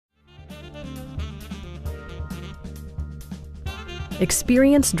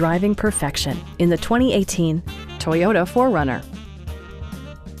Experience driving perfection in the 2018 Toyota 4Runner.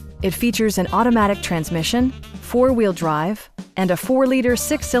 It features an automatic transmission, four-wheel drive, and a 4-liter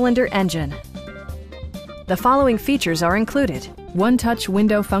 6-cylinder engine. The following features are included: one-touch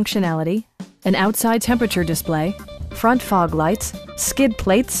window functionality, an outside temperature display, front fog lights, skid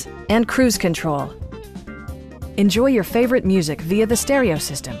plates, and cruise control. Enjoy your favorite music via the stereo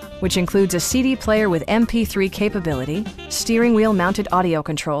system, which includes a CD player with MP3 capability, steering wheel mounted audio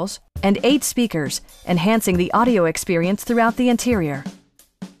controls, and 8 speakers, enhancing the audio experience throughout the interior.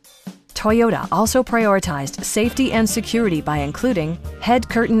 Toyota also prioritized safety and security by including head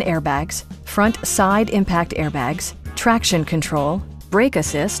curtain airbags, front side impact airbags, traction control, brake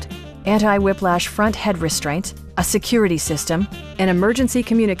assist, anti-whiplash front head restraints, a security system, an emergency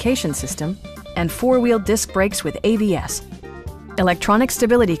communication system, and 4-wheel disc brakes with ABS. Electronic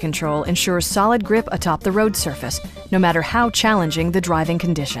stability control ensures solid grip atop the road surface, no matter how challenging the driving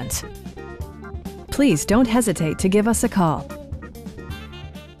conditions. Please don't hesitate to give us a call.